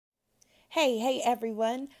Hey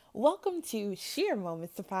everyone. Welcome to Sheer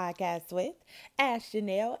Moments to Podcast with Ash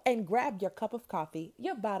Janelle, and grab your cup of coffee,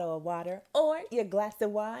 your bottle of water, or your glass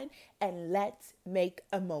of wine, and let's make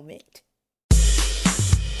a moment.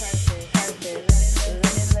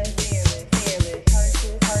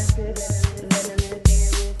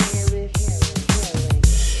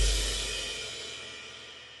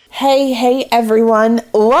 Hey everyone.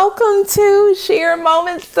 Welcome to Sheer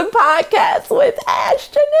Moments to Podcast with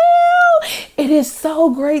Ash Janelle. It is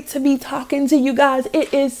so great to be talking to you guys.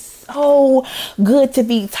 It is so good to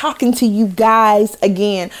be talking to you guys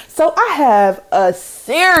again. So I have a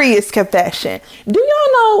serious confession. Do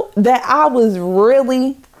y'all know that I was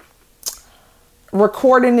really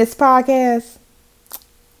recording this podcast?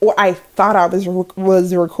 Or I thought I was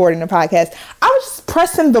recording the podcast. I was just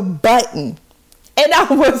pressing the button. And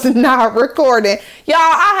I was not recording. Y'all,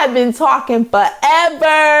 I have been talking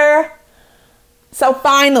forever. So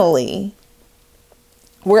finally,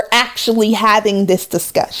 we're actually having this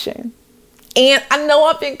discussion. And I know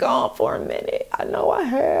I've been gone for a minute. I know I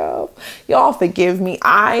have. Y'all forgive me.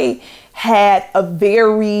 I had a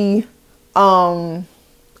very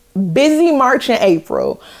busy March and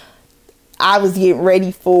April. I was getting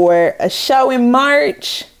ready for a show in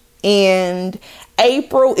March, and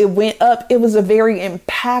April, it went up. It was a very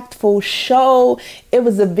impactful show. It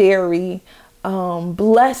was a very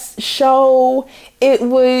blessed show. It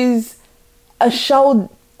was a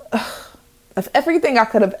show of everything I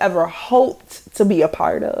could have ever hoped to be a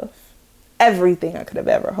part of. Everything I could have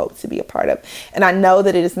ever hoped to be a part of. And I know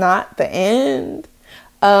that it is not the end.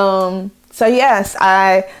 So yes,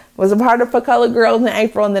 I was a part of For Color Girls in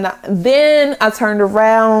April. And then I turned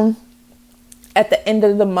around at the end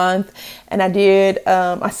of the month, and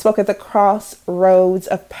I spoke at the Crossroads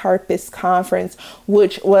of Purpose conference,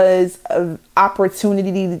 which was an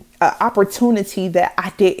opportunity that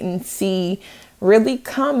I didn't see really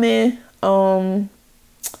coming. It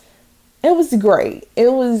was great.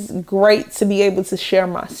 It was great to be able to share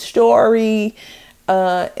my story,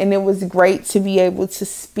 and it was great to be able to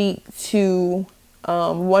speak to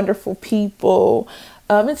wonderful people.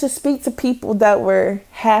 And to speak to people that were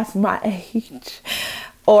half my age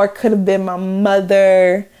or could have been my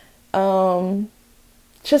mother.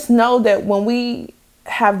 Just know that when we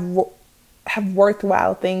have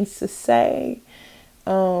worthwhile things to say,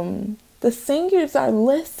 the singers are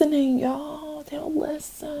listening, y'all. They'll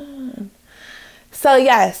listen. So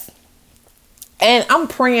yes. And I'm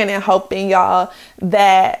praying and hoping, y'all,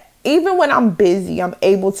 that even when I'm busy, I'm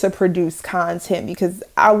able to produce content, because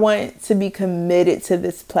I want to be committed to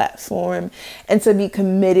this platform and to be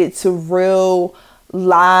committed to real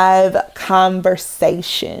live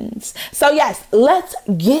conversations. So yes, let's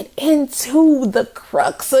get into the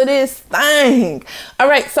crux of this thing. All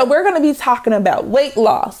right, so we're going to be talking about weight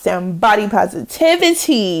loss and body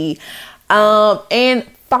positivity, and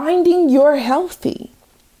finding your healthy.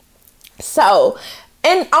 So,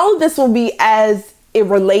 and all of this will be as it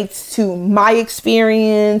relates to my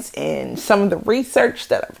experience and some of the research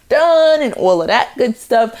that I've done and all of that good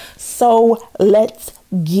stuff. So let's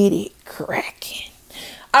get it cracking.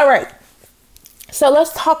 All right. So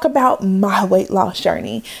let's talk about my weight loss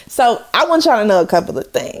journey. So I want y'all to know a couple of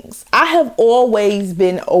things. I have always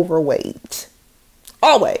been overweight.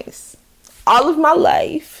 Always. All of my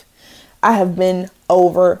life, I have been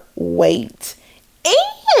overweight.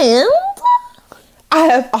 And I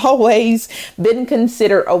have always been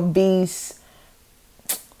considered obese,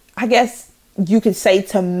 I guess you could say,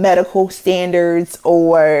 to medical standards,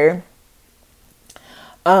 or,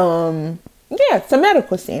 to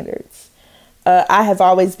medical standards. I have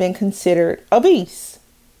always been considered obese.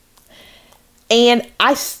 And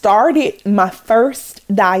I started my first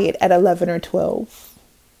diet at 11 or 12.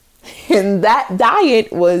 And that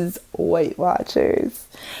diet was Weight Watchers.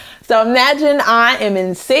 So imagine I am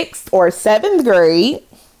in 6th or 7th grade,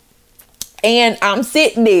 and I'm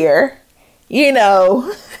sitting there, with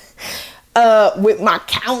my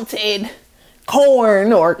counted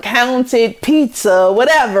corn or counted pizza,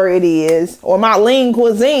 whatever it is, or my lean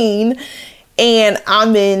cuisine, and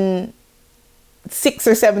I'm in 6th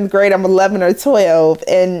or 7th grade, I'm 11 or 12,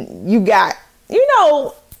 and you got,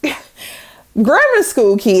 grammar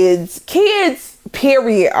school kids,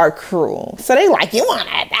 period, are cruel. So they like, you want to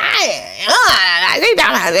diet? They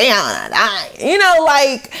on a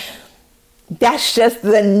diet. That's just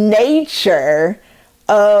the nature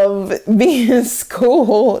of being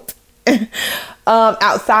schooled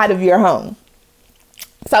outside of your home.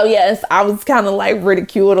 So yes, I was kind of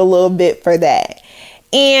ridiculed a little bit for that.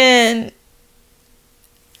 And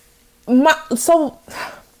so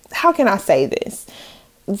how can I say this?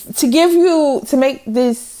 to make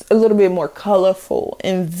this a little bit more colorful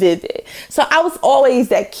and vivid. So I was always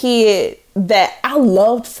that kid that I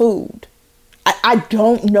loved food. I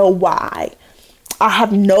don't know why. I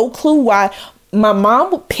have no clue why. My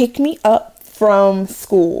mom would pick me up from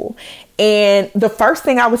school, and the first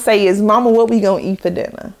thing I would say is, Mama, what we gonna eat for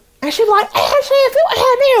dinner? And she'd be like, Ashley, if you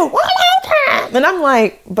had me one more time. And I'm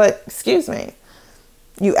like, but excuse me,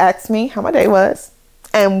 you asked me how my day was,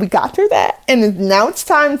 and we got through that. And now it's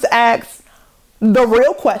time to ask the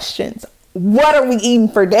real questions. What are we eating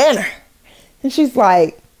for dinner? And she's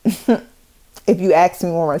like, if you ask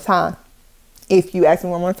me one more time,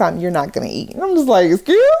 you're not going to eat. And I'm just like,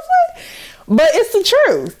 excuse me? But it's the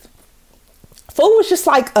truth. Food was just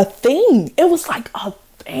like a thing. It was like a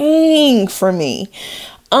thing for me.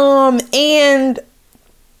 And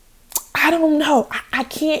I don't know. I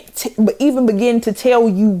can't even begin to tell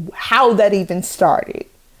you how that even started.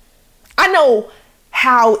 I know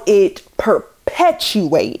how it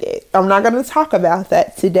perpetuated. I'm not going to talk about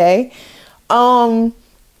that today.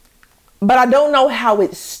 But I don't know how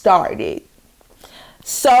it started.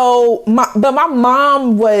 So, my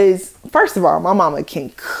mom was, first of all, my mama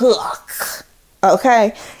can cook.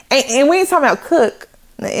 Okay. And we ain't talking about cook.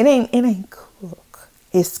 It ain't cook.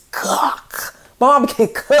 It's cook. My mama can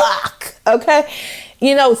cook. Okay.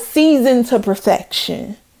 Seasoned to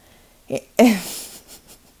perfection.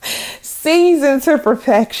 Seasoned to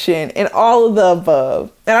perfection and all of the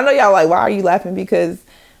above. And I know y'all like, why are you laughing? Because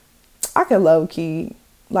I could low key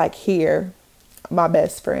hear my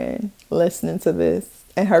best friend listening to this,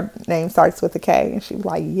 and her name starts with a K, and she was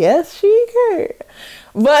like, yes, she can.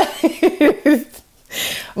 But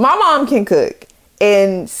my mom can cook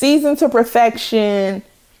and seasoned to perfection.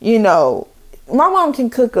 My mom can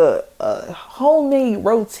cook a homemade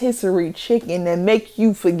rotisserie chicken that make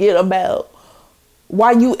you forget about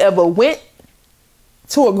why you ever went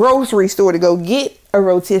to a grocery store to go get a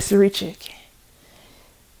rotisserie chicken.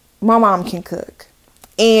 My mom can cook.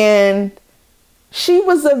 And she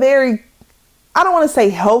was a very, I don't want to say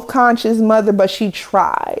health conscious mother, but she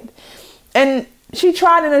tried. And she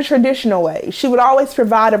tried in a traditional way. She would always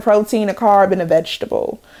provide a protein, a carb, and a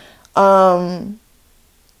vegetable. But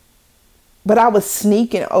I was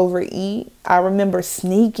sneaking overeat. I remember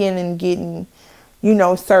sneaking and getting,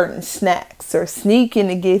 certain snacks, or sneaking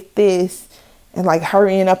to get this and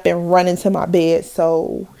hurrying up and running to my bed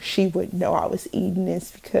so she would know I was eating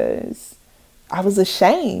this, because I was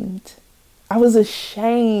ashamed. It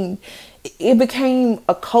became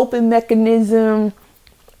a coping mechanism.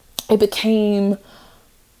 It became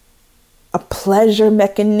a pleasure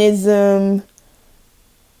mechanism.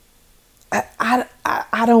 I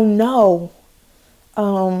don't know.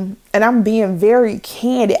 And I'm being very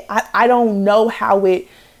candid. I don't know how it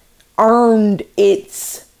earned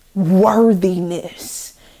its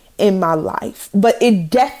worthiness in my life, but it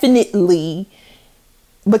definitely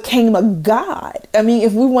became a god. I mean,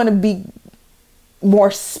 if we want to be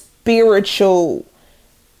more spiritual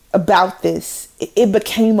about this, it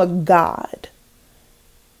became a god.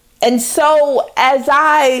 And so as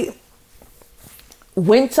I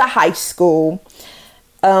went to high school,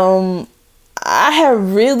 I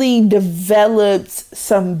have really developed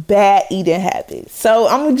some bad eating habits. So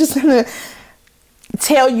I'm just going to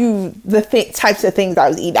tell you the types of things I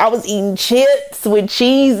was eating. I was eating chips with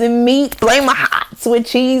cheese and meat, Flamin' Hots with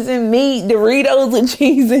cheese and meat, Doritos with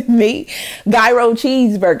cheese and meat, gyro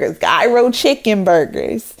cheeseburgers, gyro chicken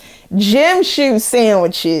burgers, gym shoe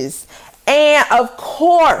sandwiches, and of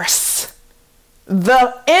course,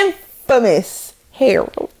 the infamous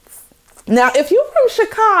Harold's. Now, if you're from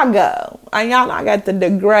Chicago, and y'all, I got to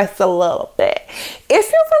digress a little bit.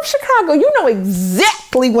 If you're from Chicago, you know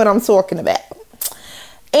exactly what I'm talking about.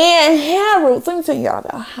 And Harold's, let me tell y'all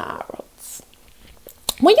about Harold's.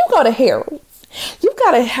 When you go to Harold's, you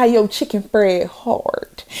gotta have your chicken fried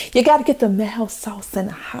hard. You gotta get the mild sauce and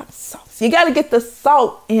the hot sauce. You gotta get the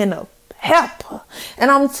salt and the pepper. And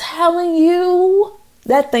I'm telling you,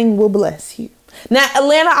 that thing will bless you. Now,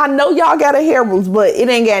 Atlanta, I know y'all got a Harold's, but it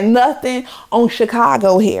ain't got nothing on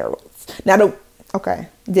Chicago Harold's. Now,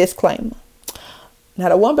 disclaimer. Now,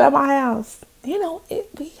 the one by my house, we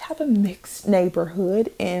have a mixed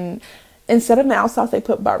neighborhood, and instead of mild sauce, they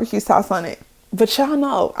put barbecue sauce on it. But y'all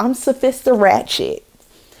know, I'm sophisticated.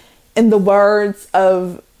 In the words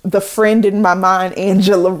of the friend in my mind,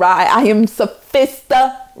 Angela Rye, I am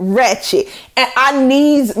sophisticated. And I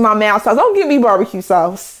need my mild sauce. Don't give me barbecue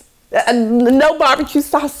sauce. No barbecue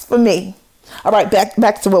sauce for me. All right,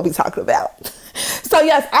 back to what we talking about. So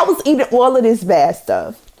yes, I was eating all of this bad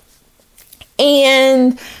stuff.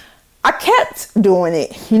 And I kept doing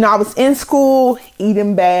it. I was in school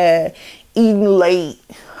eating bad, eating late.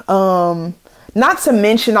 Not to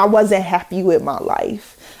mention I wasn't happy with my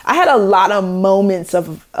life. I had a lot of moments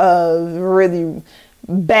of really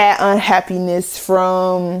bad unhappiness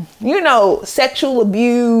from, sexual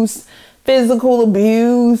abuse, physical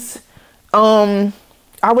abuse.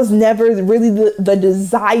 I was never really the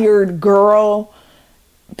desired girl,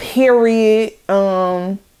 period.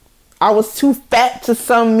 I was too fat to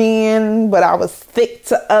some men, but I was thick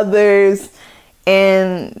to others.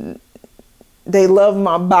 And they loved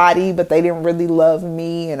my body, but they didn't really love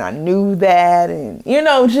me. And I knew that. And,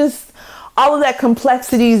 just all of that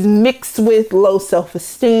complexities mixed with low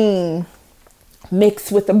self-esteem,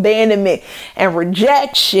 mixed with abandonment and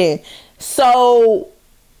rejection. So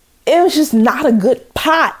it was just not a good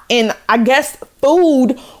pot. And I guess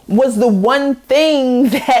food was the one thing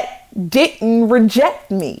that didn't reject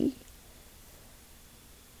me.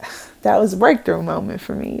 That was a breakthrough moment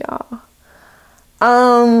for me, y'all.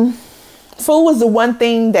 Food was the one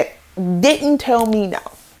thing that didn't tell me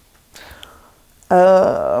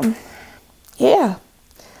no. Yeah.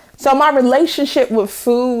 So my relationship with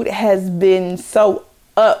food has been so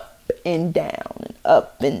up and down and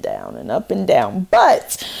up and down and up and down.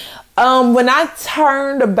 But when I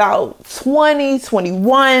turned about 20,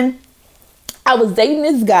 21, I was dating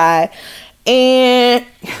this guy. And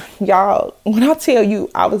y'all, when I tell you,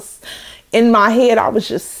 I was in my head, I was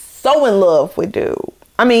just so in love with dude.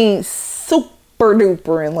 I mean, super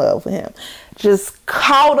duper in love with him. Just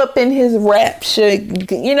caught up in his rapture.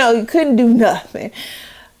 You couldn't do nothing.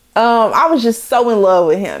 I was just so in love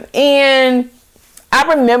with him. And I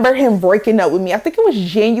remember him breaking up with me. I think it was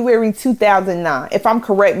January 2009, if I'm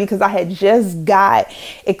correct, because I had just got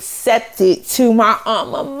accepted to my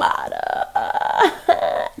alma mater,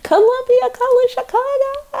 Columbia College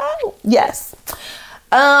Chicago. Yes.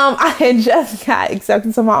 I had just got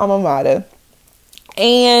accepted to my alma mater.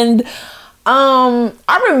 And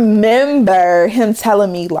I remember him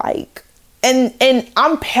telling me like, and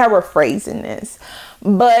I'm paraphrasing this,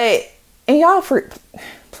 but, and y'all,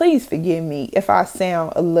 please forgive me if I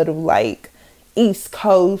sound a little like East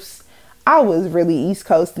Coast. I was really East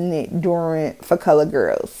Coasting it for Color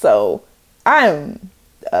Girls. So I'm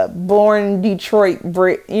a born Detroit,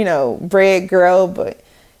 bred girl, but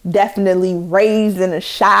definitely raised in a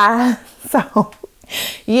shy. So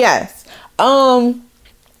yes. And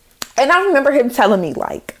I remember him telling me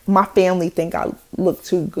like, my family think I look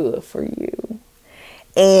too good for you.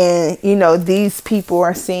 And, these people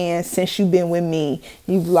are saying, since you've been with me,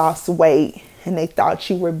 you've lost weight, and they thought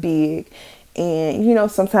you were big.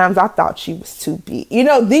 And, sometimes I thought you was too big.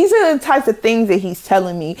 These are the types of things that he's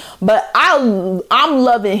telling me. But I'm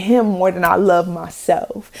loving him more than I love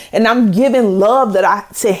myself. And I'm giving love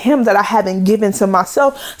to him that I haven't given to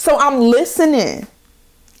myself. So I'm listening.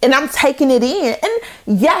 And I'm taking it in.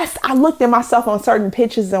 And yes, I looked at myself on certain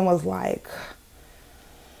pictures and was like,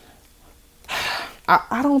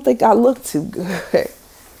 I don't think I look too good.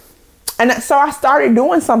 And so I started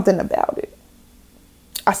doing something about it.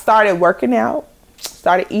 I started working out,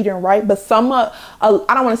 started eating right. But I don't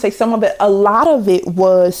want to say some of it, a lot of it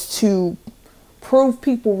was to prove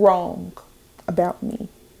people wrong about me.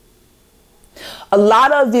 A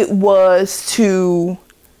lot of it was to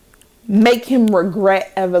make him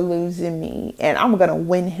regret ever losing me. And I'm going to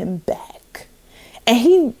win him back. And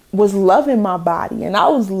he was loving my body and I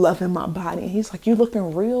was loving my body. And he's like, you're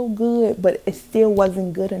looking real good, but it still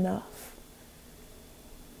wasn't good enough.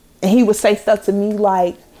 And he would say stuff to me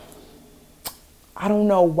like, I don't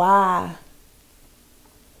know why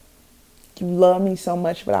you love me so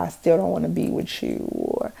much, but I still don't want to be with you.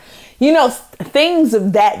 Or, things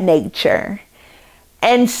of that nature.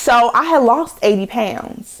 And so I had lost 80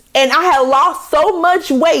 pounds and I had lost so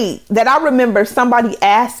much weight that I remember somebody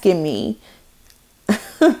asking me,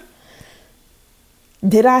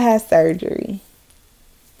 did I have surgery?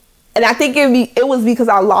 And I think it was because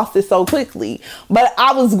I lost it so quickly. But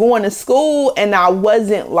I was going to school and I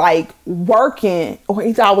wasn't like working, or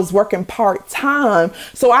either I was working part-time.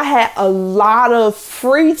 So I had a lot of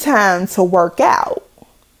free time to work out.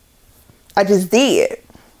 I just did.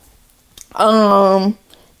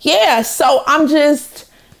 Yeah, so I'm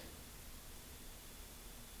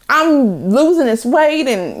losing this weight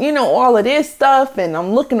and, all of this stuff. And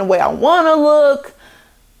I'm looking the way I want to look.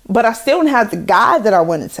 But I still didn't have the guy that I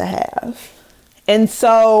wanted to have. And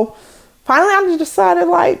so finally I just decided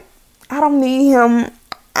like, I don't need him.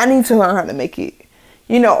 I need to learn how to make it,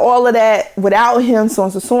 all of that without him, so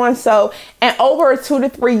and so, so and so. And over a 2 to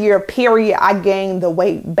 3 year period, I gained the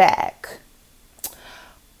weight back.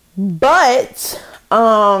 But,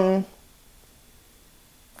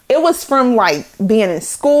 it was from like being in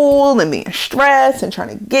school and being stressed and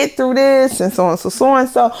trying to get through this and so on, and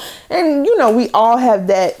so. And, you know, we all have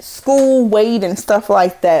that school weight and stuff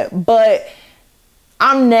like that. But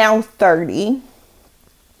I'm now 30.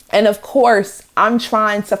 And of course, I'm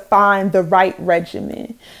trying to find the right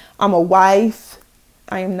regimen. I'm a wife.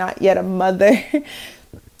 I am not yet a mother.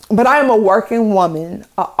 But I am a working woman,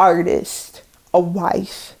 an artist, a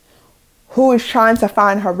wife, who is trying to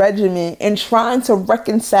find her regimen and trying to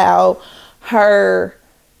reconcile her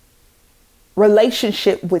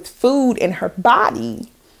relationship with food and her body.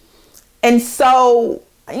 And so,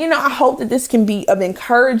 you know, I hope that this can be of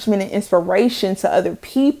encouragement and inspiration to other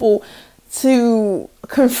people to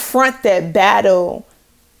confront that battle,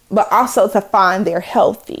 but also to find they're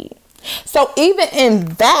healthy. So even in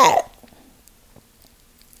that,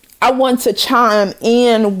 I want to chime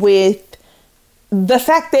in with the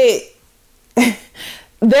fact that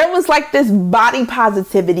there was like this body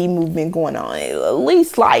positivity movement going on at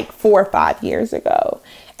least like 4 or 5 years ago.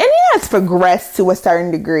 And it has progressed to a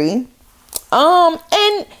certain degree.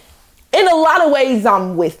 And in a lot of ways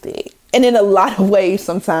I'm with it. And in a lot of ways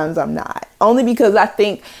sometimes I'm not. Only because I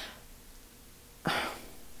think,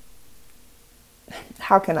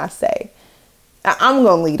 how can I say? I'm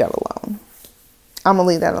going to leave that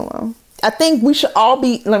alone. I think we should all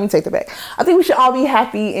be, let me take that back. I think we should all be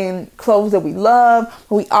happy in clothes that we love,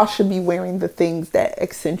 but we all should be wearing the things that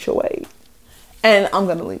accentuate. And I'm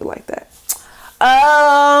going to leave it like that.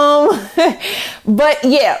 But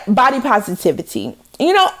yeah, body positivity.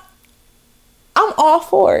 You know, I'm all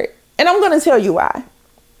for it. And I'm going to tell you why.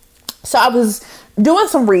 So I was doing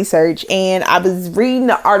some research and I was reading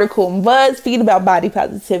the article in BuzzFeed about body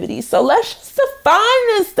positivity. So let's just define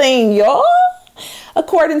this thing, y'all.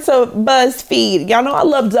 According to BuzzFeed, y'all know I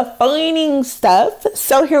love defining stuff.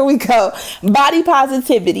 So here we go. Body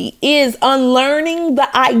positivity is unlearning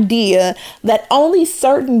the idea that only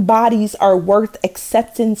certain bodies are worth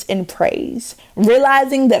acceptance and praise,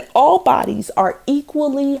 realizing that all bodies are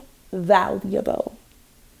equally valuable.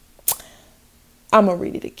 I'm going to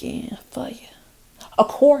read it again for you.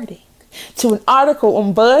 According to an article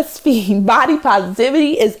on BuzzFeed, body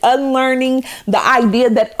positivity is unlearning the idea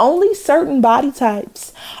that only certain body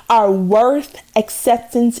types are worth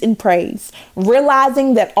acceptance and praise,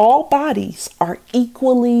 realizing that all bodies are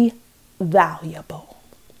equally valuable.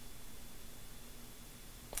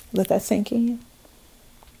 Let that sink in.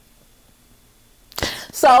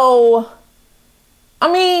 So,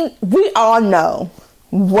 I mean, we all know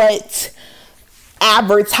what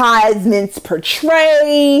advertisements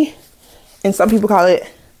portray, and some people call it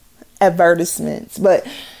advertisements, but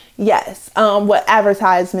yes, what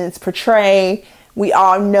advertisements portray. We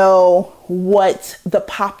all know what the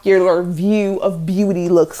popular view of beauty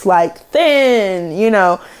looks like, thin, you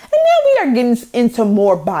know, and now we are getting into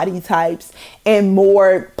more body types and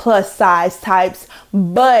more plus size types,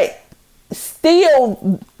 but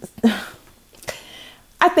still,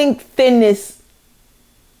 I think thinness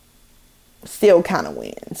still kind of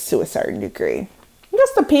wins to a certain degree. It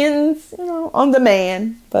just depends, you know, on the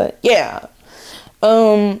man. But yeah,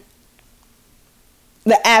 the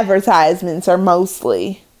advertisements are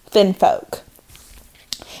mostly thin folk,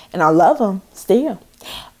 and I love them still.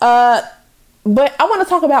 But I want to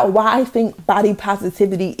talk about why I think body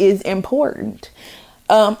positivity is important.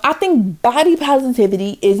 I think body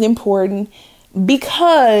positivity is important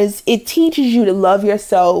because it teaches you to love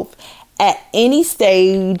yourself at any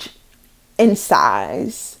stage and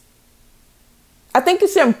size. I think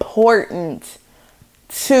it's important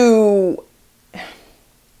to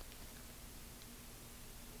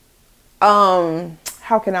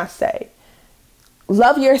how can I say,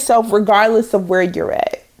 love yourself regardless of where you're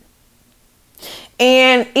at.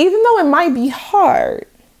 And even though it might be hard,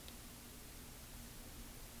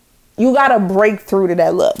 you gotta break through to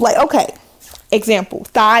that love. Like, okay, example,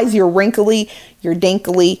 thighs, you're wrinkly, you're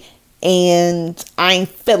dinkly, and I ain't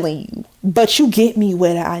feeling you, but you get me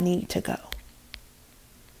where I need to go.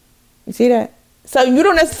 You see that? So you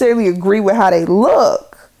don't necessarily agree with how they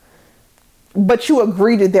look, but you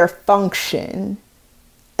agree to their function,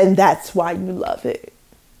 and that's why you love it.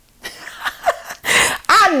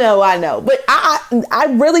 I know, but I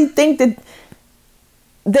really think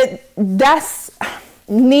that's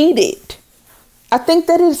needed. I think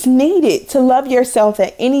that it's needed to love yourself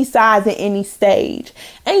at any size, at any stage.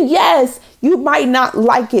 And yes, you might not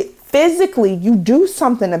like it physically. You do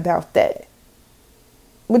something about that.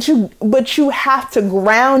 But you have to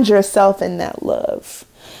ground yourself in that love.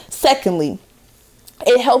 Secondly,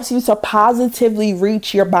 It helps you to positively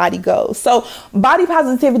reach your body goals. So body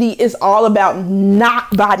positivity is all about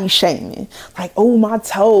not body shaming. Like, oh, my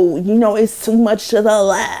toe, it's too much to the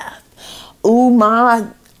left. Oh, my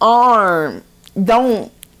arm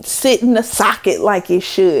don't sit in the socket like it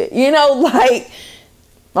should. Like,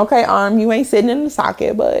 okay, arm, you ain't sitting in the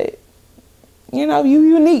socket, but you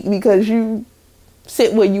unique because you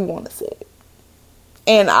sit where you want to sit.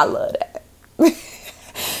 And I love that.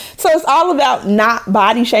 So it's all about not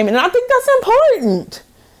body shaming. And I think that's important.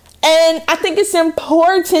 And I think it's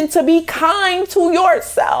important to be kind to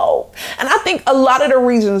yourself. And I think a lot of the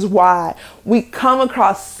reasons why we come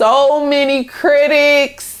across so many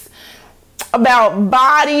critics about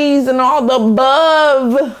bodies and all the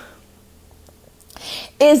above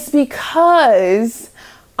is because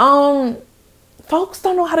folks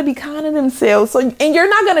don't know how to be kind to themselves. And you're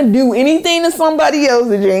not going to do anything to somebody else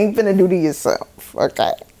that you ain't finna do to yourself.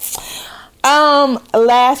 Okay.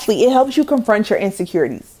 Lastly, it helps you confront your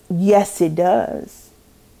insecurities. Yes, it does.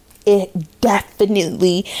 It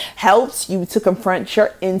definitely helps you to confront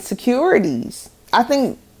your insecurities. I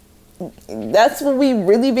think that's what we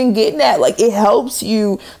really been getting at. Like, it helps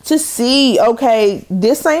you to see, okay,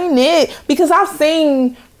 this ain't it. Because I've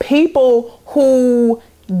seen people who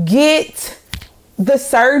get the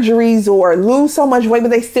surgeries or lose so much weight,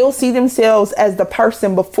 but they still see themselves as the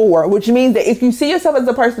person before, which means that if you see yourself as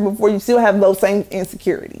the person before, you still have those same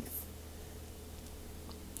insecurities.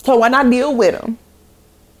 So why not deal with them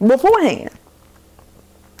beforehand?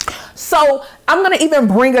 So I'm going to even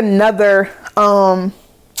bring another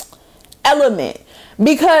element,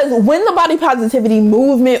 because when the body positivity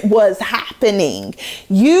movement was happening,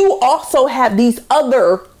 you also have these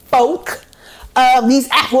other folk, these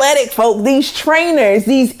athletic folk, these trainers,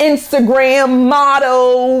 these Instagram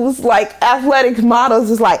models, like athletic models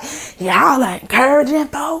is like, y'all are encouraging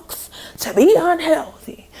folks to be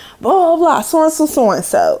unhealthy, blah, blah, blah, so and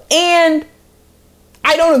so. And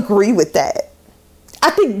I don't agree with that. I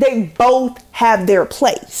think they both have their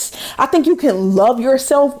place. I think you can love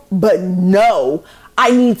yourself, but no, I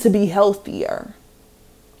need to be healthier.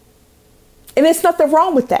 And there's nothing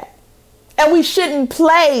wrong with that. And we shouldn't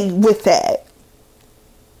play with that.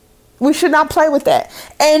 We should not play with that.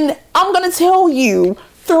 And I'm going to tell you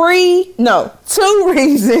 2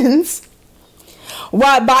 reasons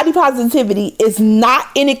why body positivity is not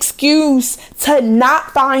an excuse to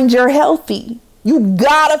not find your healthy. You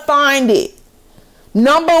gotta find it.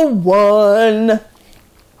 Number 1,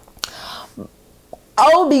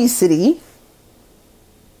 obesity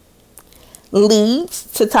leads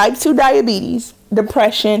to type 2 diabetes,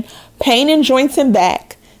 depression, pain in joints and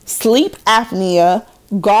back, sleep apnea,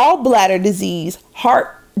 gallbladder disease,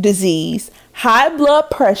 heart disease, high blood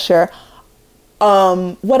pressure,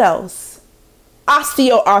 what else?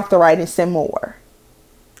 Osteoarthritis and more.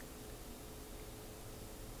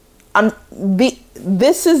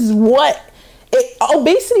 This is what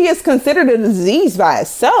obesity is considered a disease by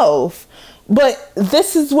itself, but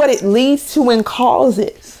this is what it leads to and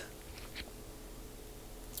causes.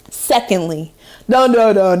 Secondly,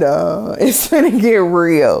 no, it's gonna get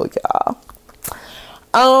real, y'all.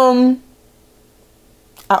 I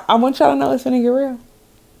want y'all to know it's gonna get real.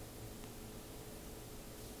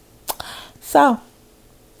 So,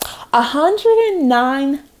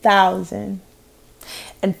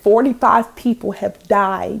 109,045 people have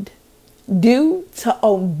died due to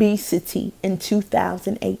obesity in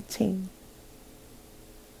 2018.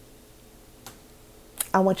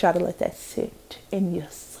 I want y'all to let that sit in your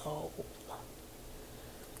soul.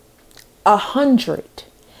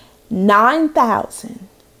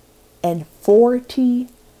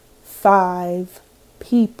 109,045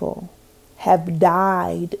 people have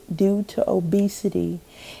died due to obesity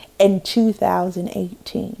in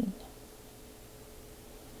 2018.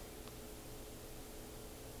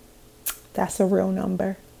 That's a real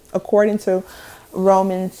number, according to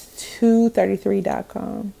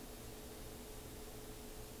Romans233.com.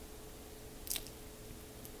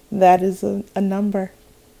 That is a number.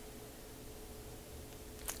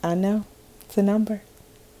 I know, it's a number.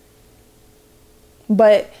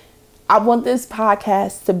 But I want this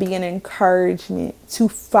podcast to be an encouragement to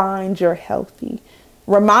find your healthy.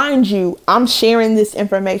 Remind you, I'm sharing this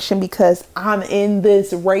information because I'm in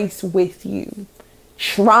this race with you.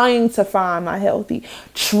 Trying to find my healthy,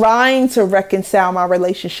 trying to reconcile my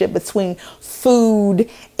relationship between food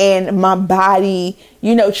and my body,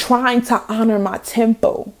 trying to honor my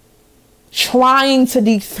temple, trying to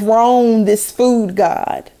dethrone this food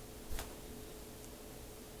god.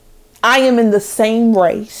 I am in the same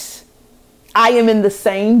race. I am in the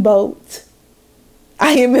same boat.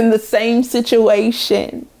 I am in the same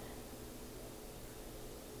situation.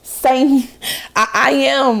 Same. I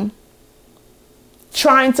am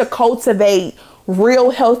trying to cultivate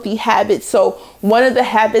real healthy habits. So one of the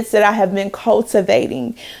habits that I have been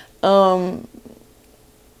cultivating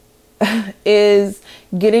is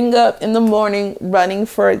getting up in the morning, running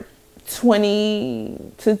for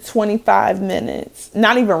 20 to 25 minutes.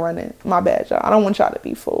 Not even running. My bad, y'all. I don't want y'all to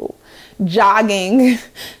be fooled. Jogging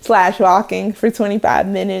 / walking for 25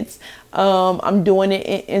 minutes. I'm doing it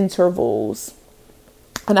in intervals.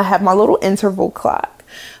 And I have my little interval clock.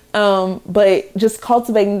 But just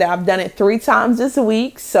cultivating that. I've done it 3 times this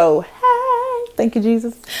week. So, hey, thank you,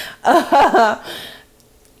 Jesus.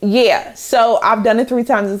 Yeah, so I've done it 3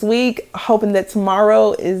 times this week, hoping that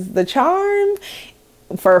tomorrow is the charm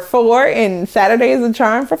for 4 and Saturday is the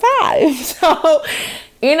charm for 5. So,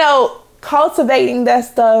 cultivating that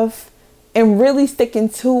stuff and really sticking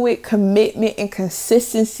to it, commitment and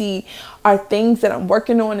consistency are things that I'm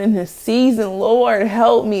working on in this season. Lord,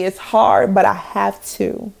 help me. It's hard, but I have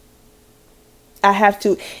to.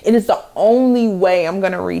 It is the only way I'm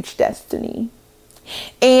going to reach destiny.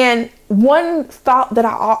 And one thought that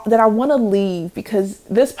I want to leave, because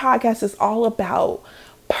this podcast is all about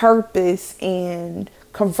purpose and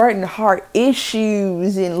converting heart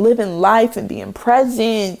issues and living life and being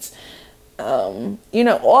present, all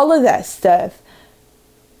of that stuff.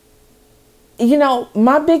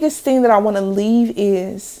 My biggest thing that I want to leave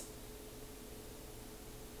is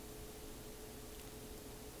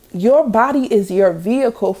your body is your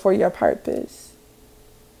vehicle for your purpose.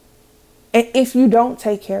 And if you don't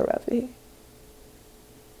take care of it,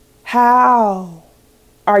 how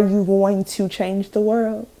are you going to change the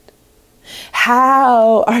world?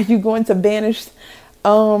 How are you going to banish,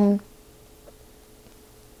 poverty?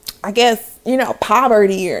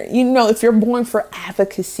 Or, if you're born for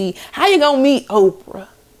advocacy, how you going to meet Oprah?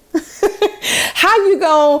 How you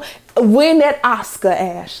going to win that Oscar,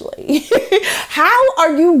 Ashley? How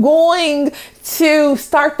are you going to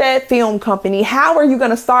start that film company? How are you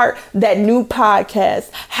going to start that new podcast?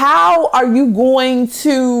 How are you going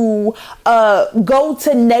to go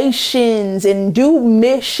to nations and do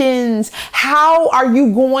missions? How are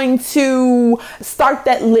you going to start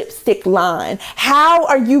that lipstick line? How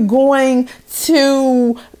are you going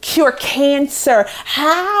to cure cancer?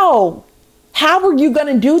 How are you going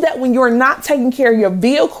to do that when you're not taking care of your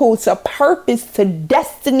vehicle to purpose, to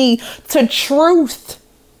destiny, to truth?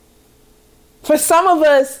 For some of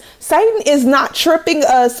us, Satan is not tripping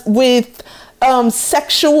us with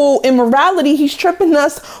sexual immorality. He's tripping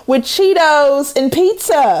us with Cheetos and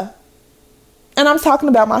pizza. And I'm talking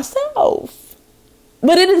about myself.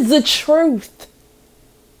 But it is the truth.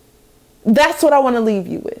 That's what I want to leave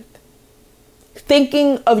you with.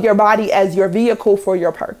 Thinking of your body as your vehicle for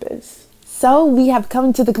your purpose. So we have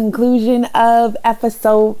come to the conclusion of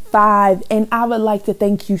episode 5, and I would like to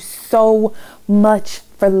thank you so much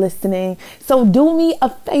for listening. So do me a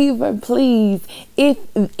favor, please. If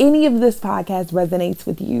any of this podcast resonates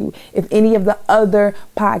with you, if any of the other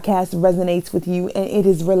podcasts resonates with you and it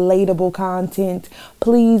is relatable content,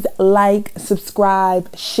 please like,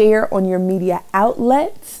 subscribe, share on your media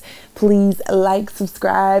outlets. Please like,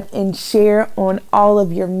 subscribe, and share on all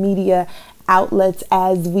of your media outlets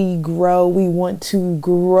as we grow. We want to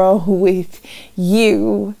grow with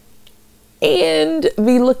you and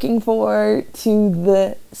be looking forward to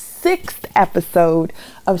the 6th episode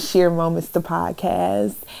of Sheer Moments, the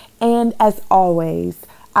podcast. And as always,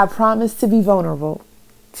 I promise to be vulnerable,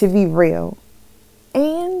 to be real,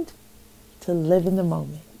 and to live in the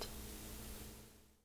moment.